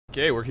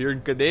Okay, we're here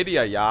in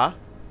Canada, yeah.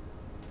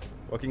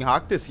 Fucking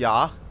hawk this,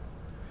 yeah.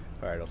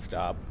 Alright, I'll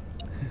stop.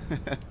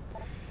 Don't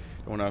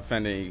want to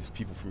offend any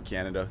people from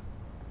Canada.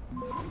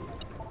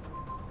 Oh,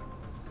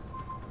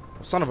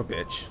 son of a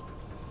bitch.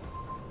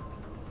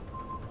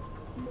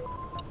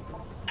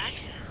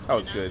 That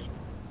was good.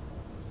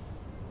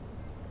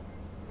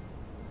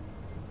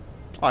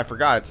 Oh, I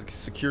forgot. It's a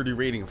security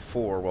rating of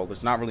 4. Well,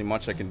 there's not really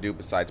much I can do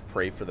besides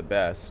pray for the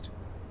best.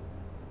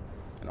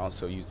 And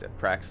also use that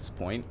praxis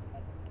point.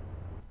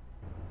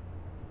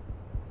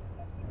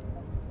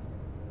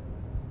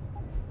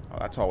 Oh,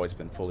 that's always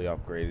been fully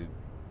upgraded.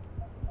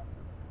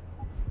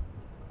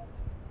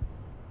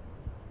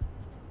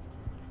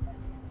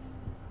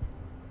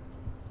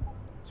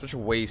 Such a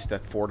waste,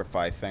 that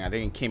fortify thing. I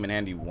think it came in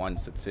handy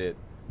once, that's it.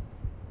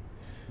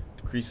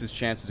 Decreases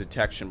chance of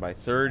detection by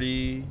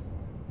 30.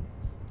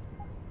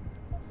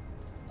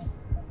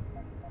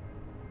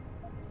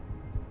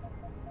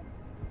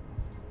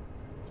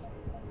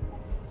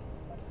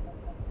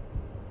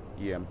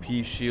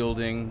 EMP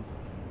shielding.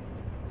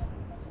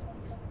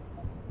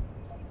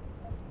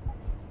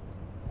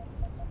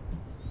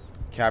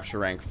 Capture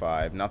rank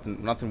 5.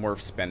 Nothing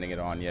worth spending it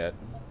on yet.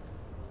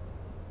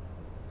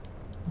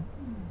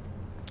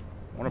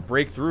 I want to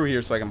break through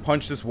here so I can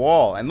punch this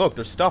wall. And look,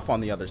 there's stuff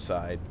on the other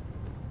side.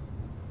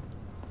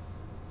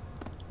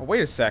 Oh,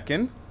 wait a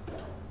second.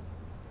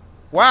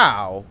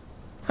 Wow.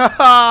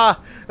 Haha!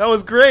 That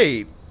was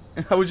great.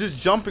 I was just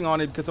jumping on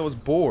it because I was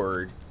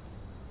bored.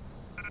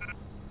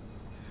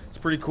 It's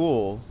pretty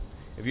cool.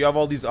 If you have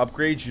all these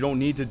upgrades, you don't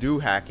need to do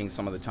hacking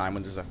some of the time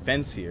when there's a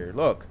fence here.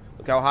 Look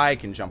how high I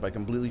can jump. I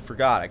completely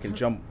forgot. I can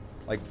jump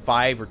like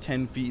 5 or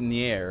 10 feet in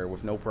the air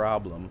with no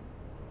problem.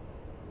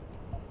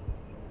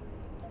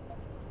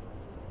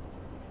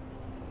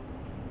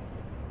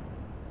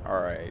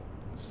 Alright,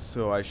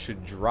 so I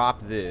should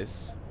drop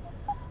this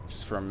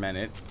just for a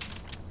minute.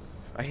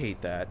 I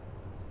hate that.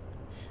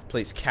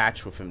 Plays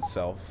catch with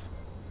himself.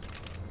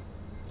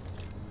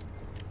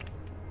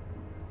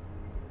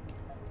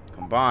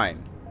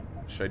 Combine.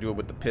 Should I do it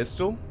with the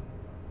pistol?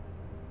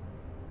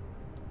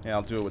 Yeah,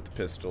 I'll do it with the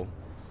pistol.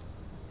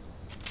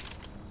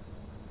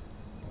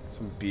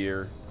 Some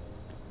beer.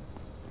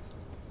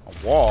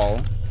 A wall.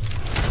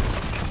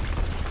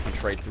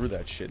 Punch right through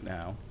that shit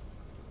now.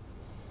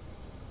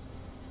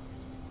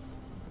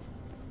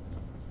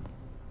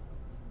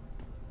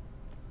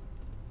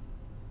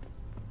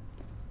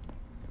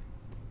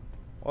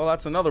 Well,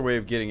 that's another way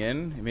of getting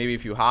in. Maybe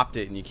if you hopped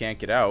it and you can't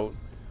get out,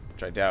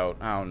 which I doubt.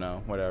 I don't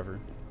know. Whatever.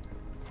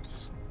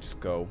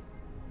 Just go.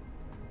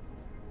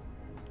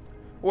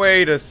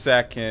 Wait a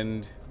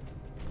second.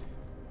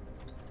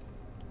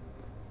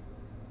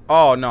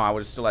 Oh, no. I would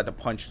have still had to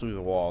punch through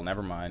the wall.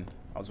 Never mind.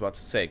 I was about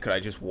to say, could I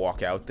just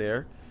walk out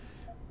there?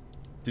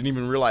 Didn't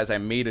even realize I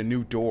made a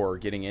new door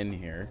getting in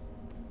here.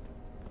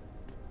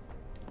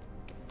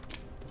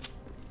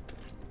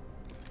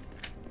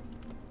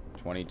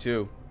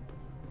 $22.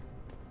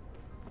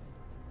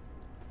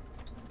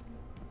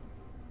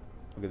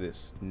 Look at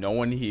this. No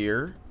one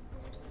here.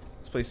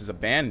 This place is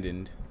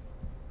abandoned.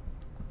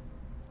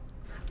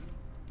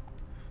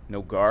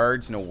 No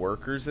guards, no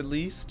workers at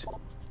least.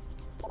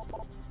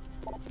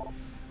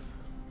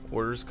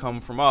 Orders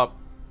come from up.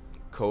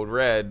 Code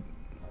red.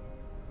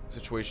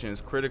 Situation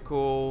is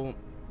critical.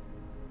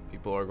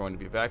 People are going to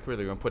be evacuated.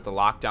 They're going to put the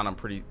lockdown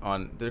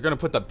on they're going to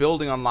put the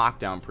building on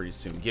lockdown pretty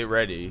soon. Get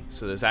ready.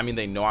 So does that mean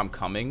they know I'm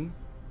coming?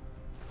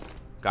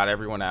 Got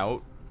everyone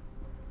out?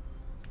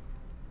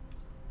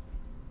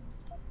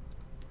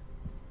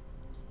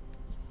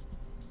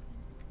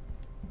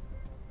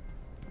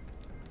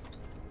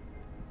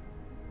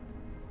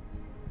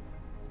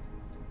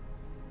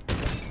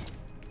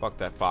 Fuck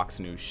that Fox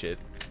News shit.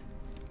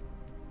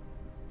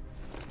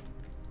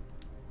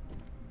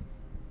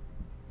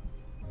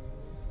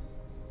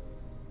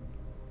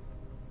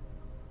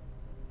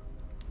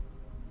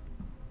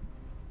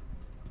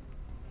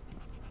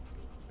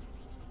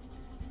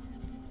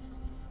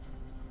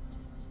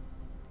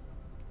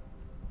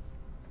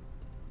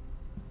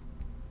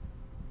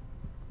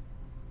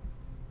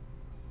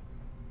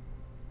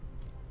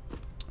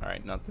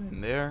 Alright, nothing in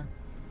there.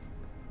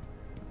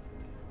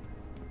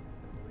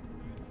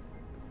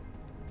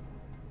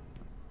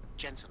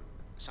 Jensen,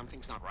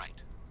 something's not right.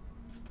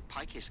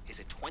 Pike is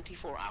a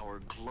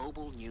 24-hour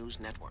global news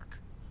network.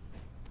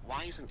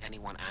 Why isn't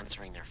anyone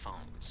answering their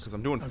phones? Because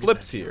I'm doing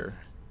flips here.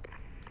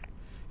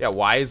 Yeah,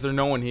 why is there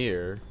no one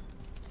here?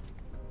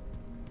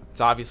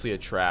 It's obviously a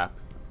trap.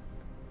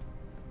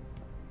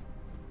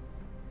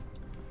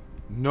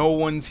 No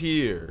one's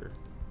here.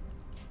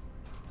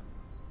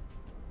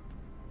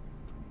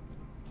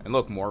 And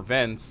look, more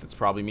vents. That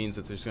probably means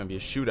that there's going to be a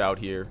shootout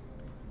here.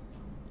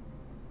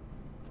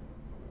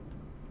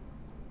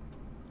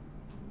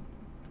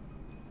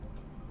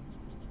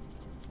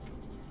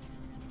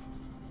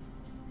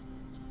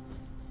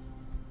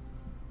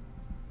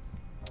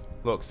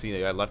 Look, see, they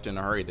got left in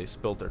a hurry. They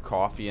spilled their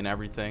coffee and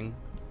everything.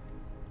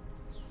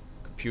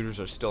 Computers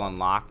are still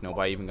unlocked.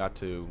 Nobody even got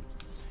to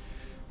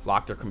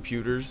lock their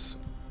computers.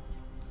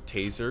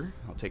 taser.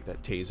 I'll take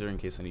that taser in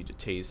case I need to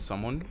tase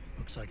someone.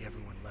 Looks like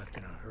everyone left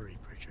in a hurry,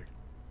 Pritchard.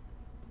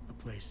 The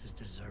place is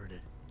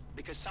deserted.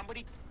 Because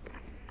somebody...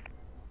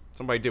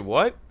 Somebody did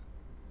what?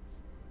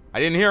 I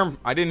didn't hear him.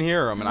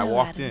 And I Hello,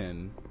 walked Adam.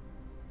 in.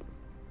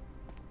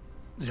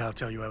 Zal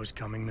tell you I was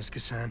coming, Miss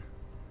Kassan?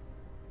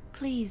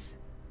 Please,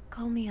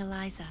 call me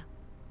Eliza.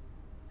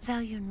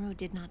 Zhao Yunru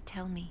did not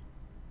tell me.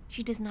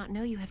 She does not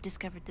know you have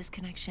discovered this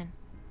connection.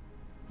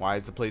 Why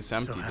is the place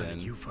empty So how then?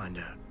 did you find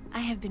out? I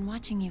have been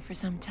watching you for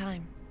some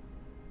time.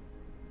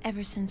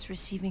 Ever since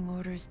receiving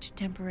orders to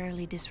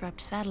temporarily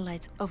disrupt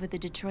satellites over the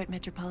Detroit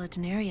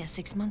metropolitan area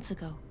 6 months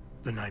ago.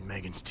 The night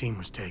Megan's team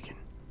was taken.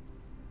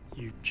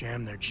 You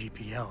jammed their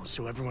GPL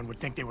so everyone would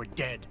think they were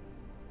dead.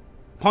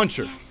 Punch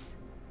her. Yes.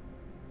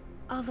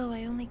 Although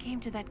I only came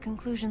to that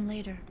conclusion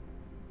later.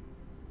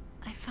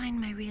 I find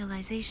my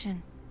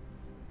realization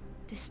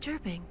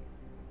disturbing.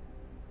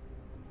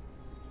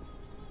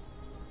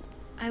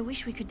 I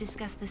wish we could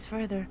discuss this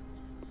further,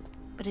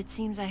 but it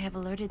seems I have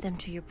alerted them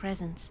to your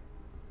presence.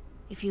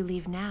 If you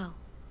leave now,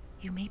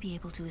 you may be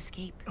able to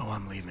escape. Oh,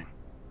 I'm leaving.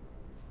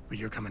 But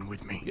you're coming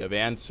with me. You have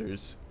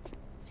answers.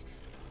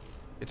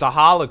 It's a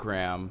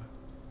hologram.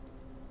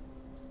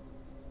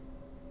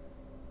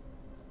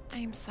 I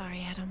am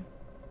sorry, Adam.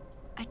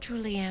 I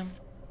truly am.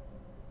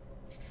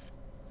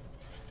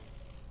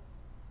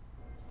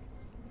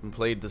 And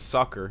played the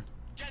sucker.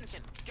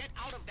 Jensen, get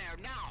out of there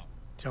now!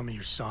 Tell me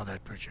you saw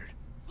that, Pritchard.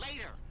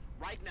 Later.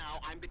 Right now,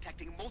 I'm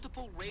detecting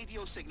multiple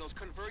radio signals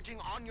converging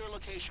on your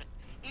location.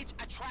 It's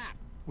a trap.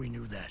 We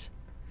knew that.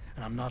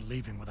 And I'm not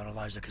leaving without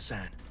Eliza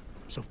Kassan.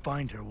 So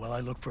find her while I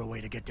look for a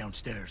way to get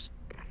downstairs.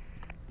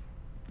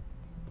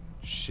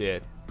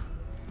 Shit.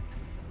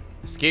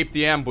 Escape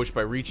the ambush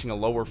by reaching a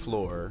lower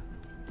floor.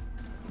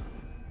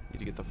 Need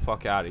to get the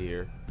fuck out of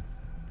here.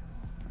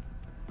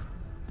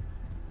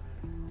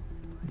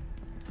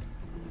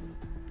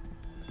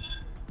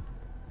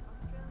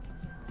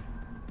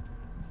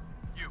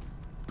 You,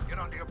 get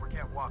on the upper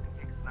catwalk and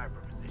take a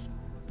sniper position.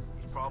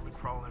 He's probably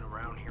crawling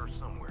around here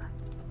somewhere.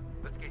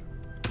 Let's get...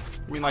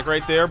 You mean like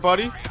right there,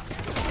 buddy?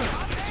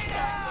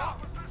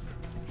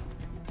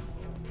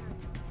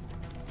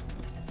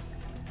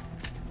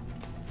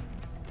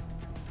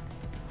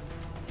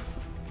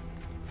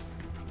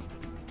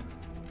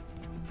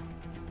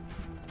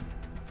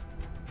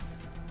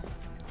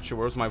 Sure,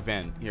 where's my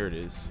vent? Here it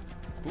is.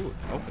 Ooh,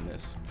 I can open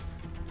this.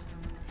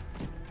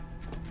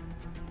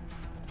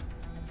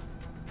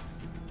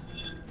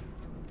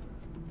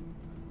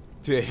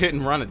 Dude, a hit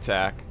and run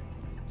attack.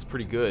 It's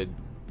pretty good.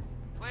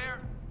 Clear.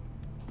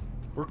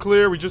 We're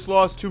clear. We just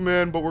lost 2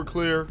 men, but we're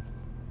clear.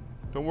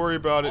 Don't worry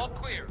about it. All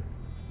clear.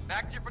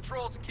 Back to your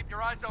patrols and keep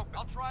your eyes open.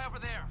 I'll try over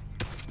there.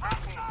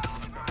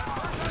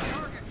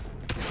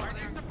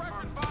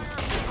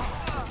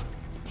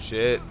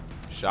 Shit.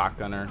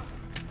 Shotgunner.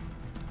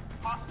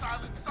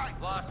 Hostile in sight.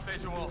 Lost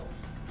visual.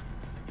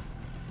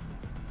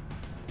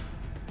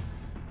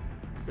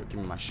 Here, give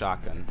me my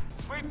shotgun.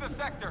 Sweep the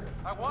sector.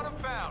 I want him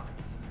found.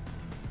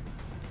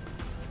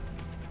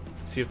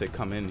 See if they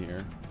come in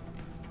here.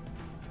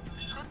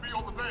 Could be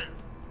over there.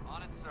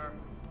 On it, sir.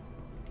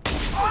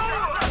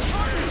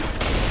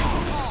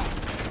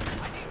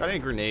 Got any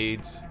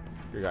grenades?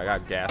 Here, I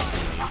got gas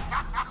grenade.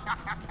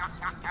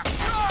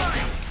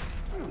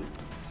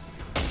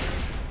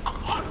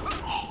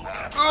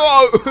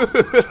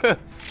 Oh!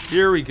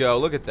 Here we go.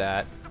 Look at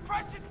that.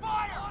 Suppression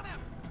fire on him.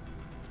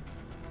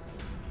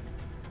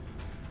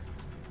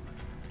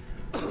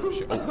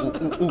 Shit. Oh, ooh,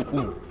 ooh, ooh,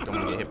 ooh. Don't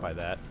want to get hit by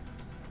that.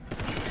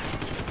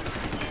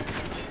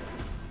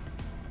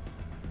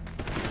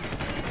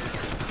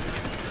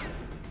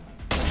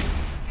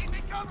 Keep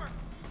me covered.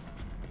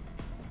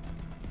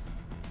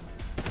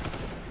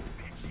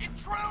 Bitch,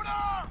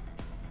 intruder!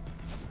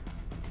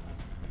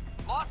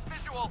 Lost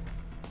visual.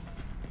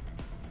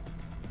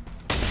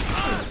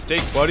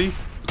 Mistake, buddy.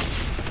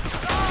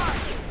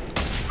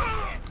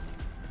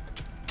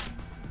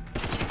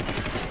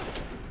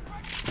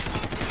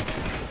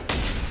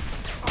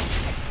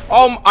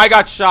 Oh, I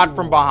got shot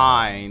from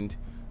behind.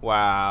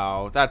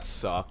 Wow, that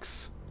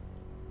sucks.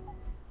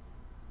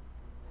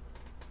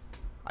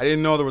 I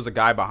didn't know there was a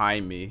guy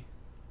behind me.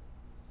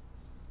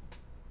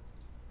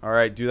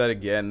 Alright, do that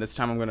again. This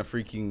time I'm gonna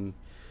freaking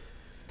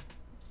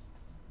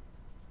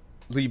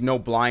leave no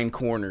blind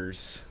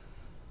corners.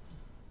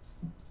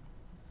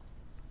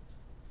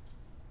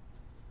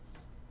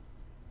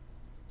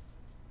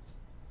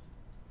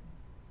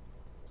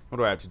 What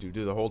do I have to do?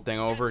 Do the whole thing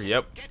over? Jensen,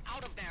 Yep. Get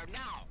out of there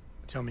now.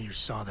 Tell me you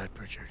saw that,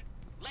 Pritchard.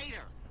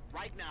 Later.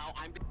 Right now,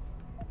 I'm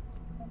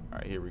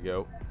Alright, here we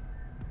go.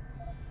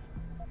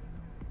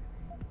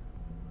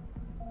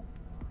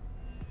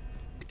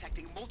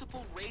 detecting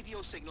multiple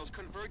radio signals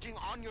converging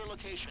on your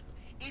location.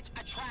 It's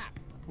a trap.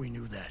 We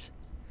knew that.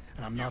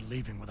 And I'm not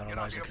leaving without Get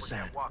on Eliza the upper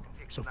Kassan. catwalk and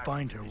take a So sniper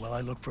find her position. while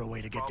I look for a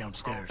way to get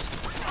downstairs.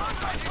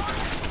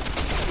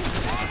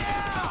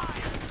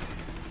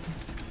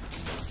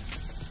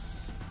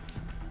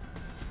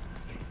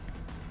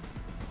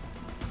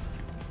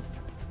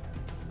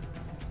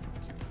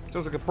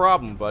 Sounds like a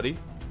problem, buddy.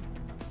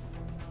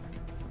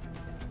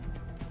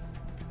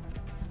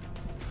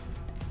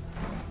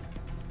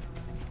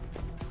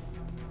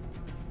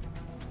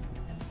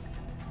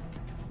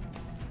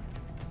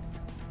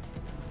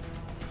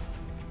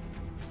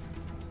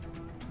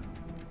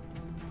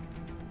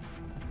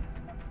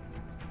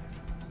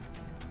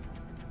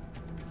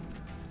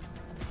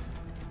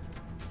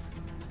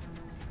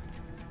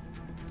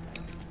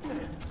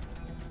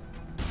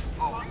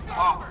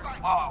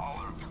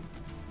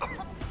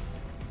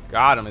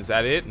 Got him. Is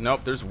that it?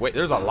 Nope. There's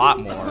a lot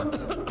more.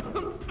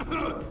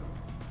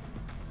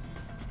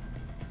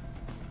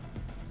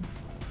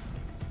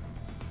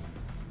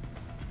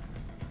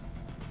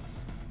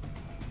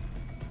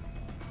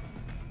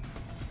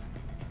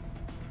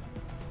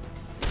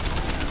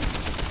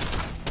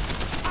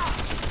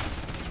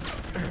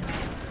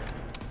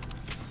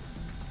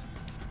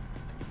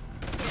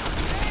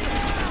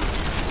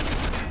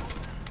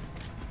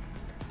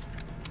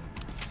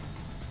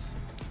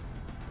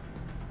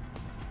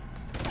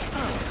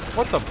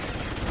 What the?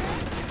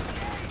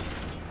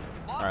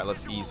 Alright,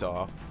 let's ease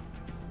off.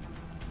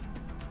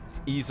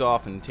 Let's ease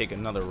off and take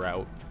another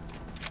route.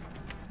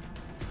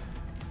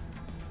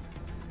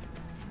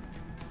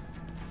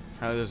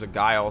 Apparently there's a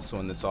guy also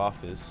in this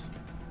office.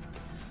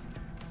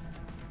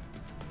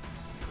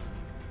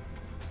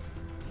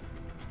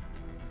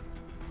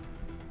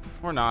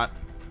 Or not.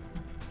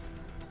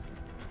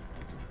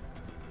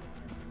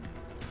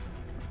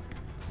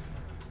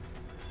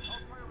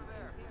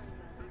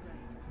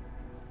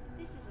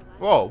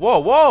 Whoa, whoa,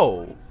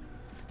 whoa!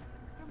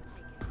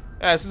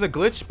 Yeah, this is a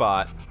glitch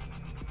spot.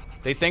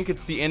 They think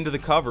it's the end of the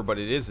cover, but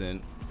it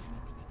isn't.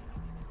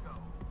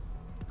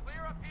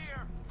 Clear up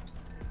here.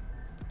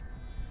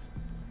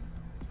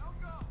 Don't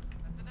go.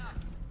 That's enough.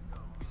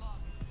 We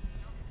lost.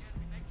 Don't forget,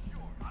 we make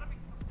sure. Ought to be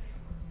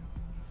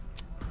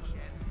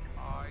yes,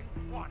 I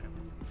want him.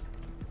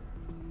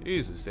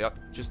 Jesus, they're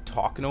just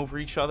talking over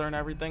each other and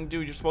everything.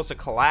 Dude, you're supposed to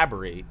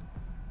collaborate,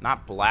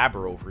 not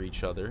blabber over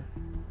each other.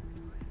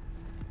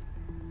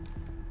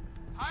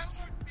 High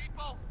alert,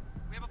 people!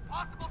 We have a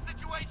possible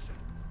situation.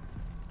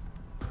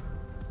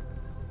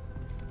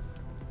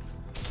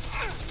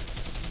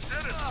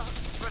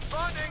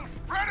 Responding.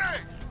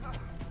 Ready.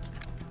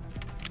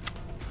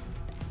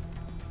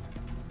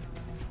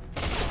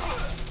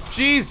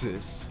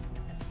 Jesus!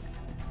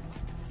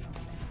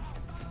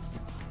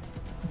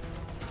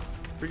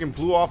 Freaking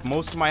blew off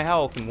most of my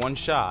health in one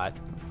shot.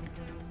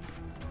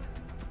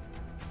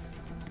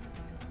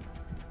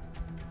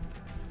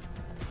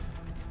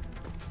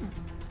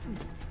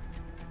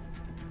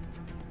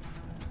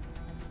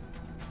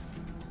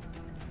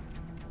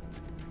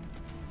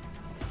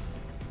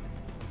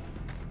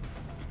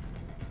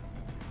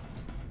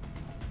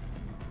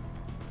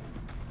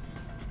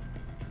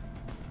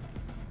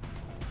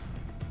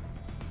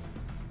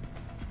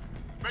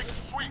 Make it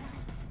sweet.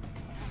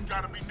 He's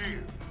gotta be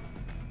near.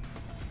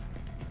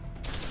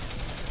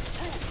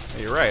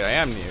 Hey, you're right, I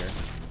am near.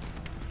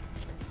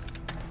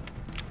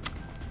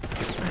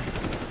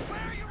 Where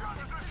are you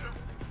running? Position.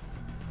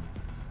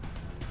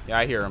 Yeah,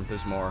 I hear him.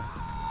 There's more.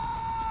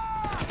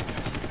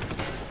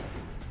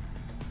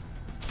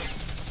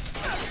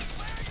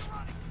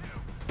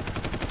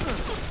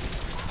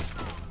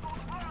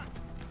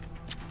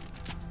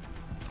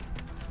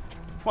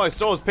 Well, I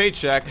stole his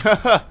paycheck.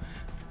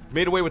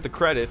 Made away with the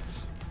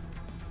credits.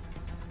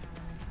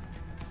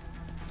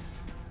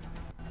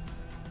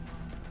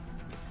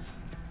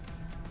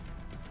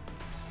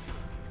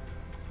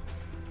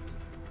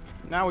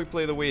 Now we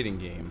play the waiting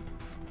game.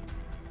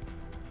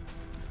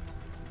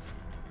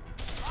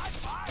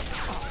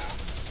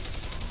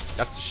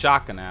 That's the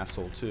shotgun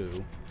asshole too.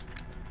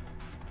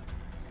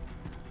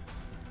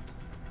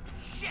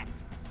 Shit!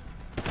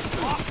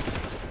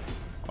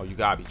 Oh, you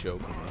gotta be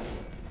joking me.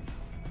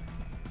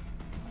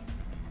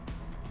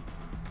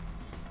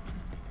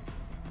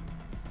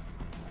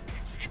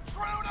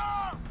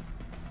 Intruder!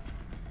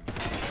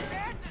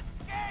 Can't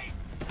escape!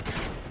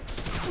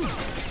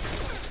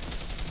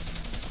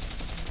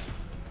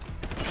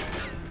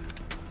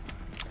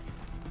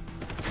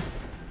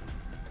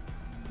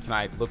 Can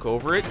I look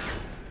over it,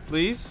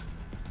 please?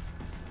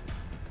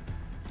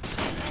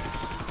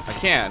 I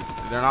can't.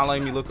 They're not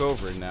letting me look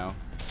over it now.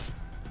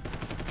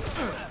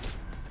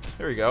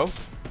 There we go.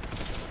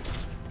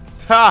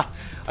 Ha!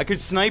 I could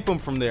snipe him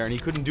from there and he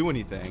couldn't do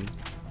anything.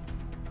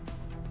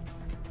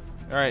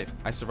 Alright,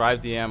 I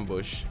survived the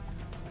ambush.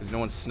 Because no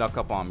one snuck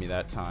up on me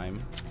that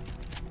time.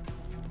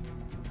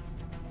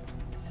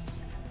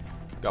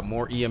 Got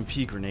more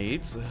EMP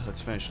grenades. Let's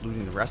finish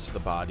looting the rest of the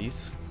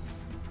bodies.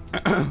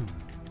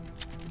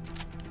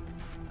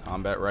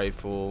 Combat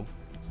rifle.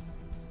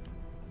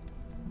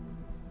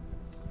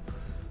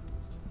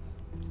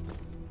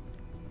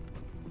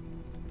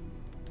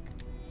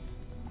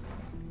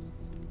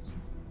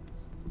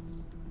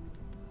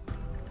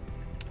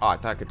 Oh, I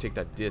thought I could take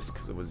that disc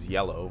because it was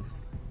yellow.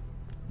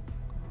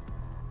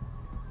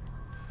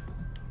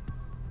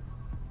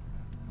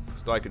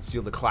 So I could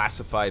steal the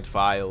classified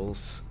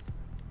files.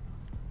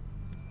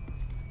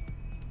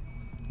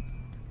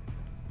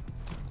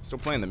 Still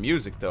playing the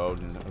music though.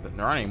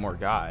 There aren't any more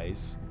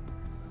guys.